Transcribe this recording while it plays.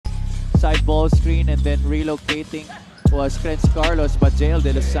side ball screen and then relocating was Krenz Carlos, but JL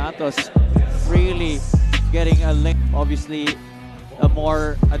De Los Santos really getting a link. Obviously, a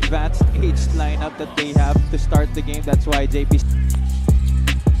more advanced aged lineup that they have to start the game. That's why JP.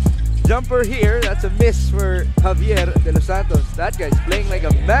 Jumper here, that's a miss for Javier De Los Santos. That guy's playing like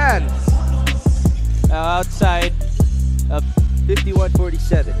a man. Outside of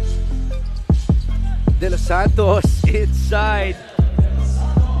 51-47. De Los Santos inside.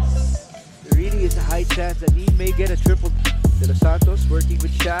 There really is a high chance that he may get a triple. De Los Santos working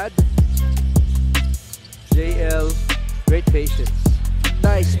with Shad. JL, great patience.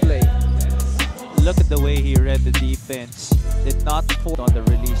 Nice play. Look at the way he read the defense. Did not pull on the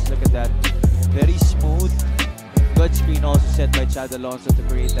release. Look at that. Very smooth. Good screen also set by Chad Alonso to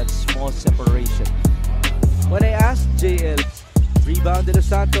create that small separation. When I asked JL, rebound De Los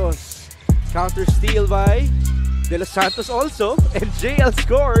Santos. Counter steal by De Los Santos also. And JL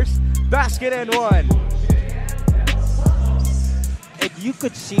scores. Basket and one. And you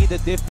could see the difference.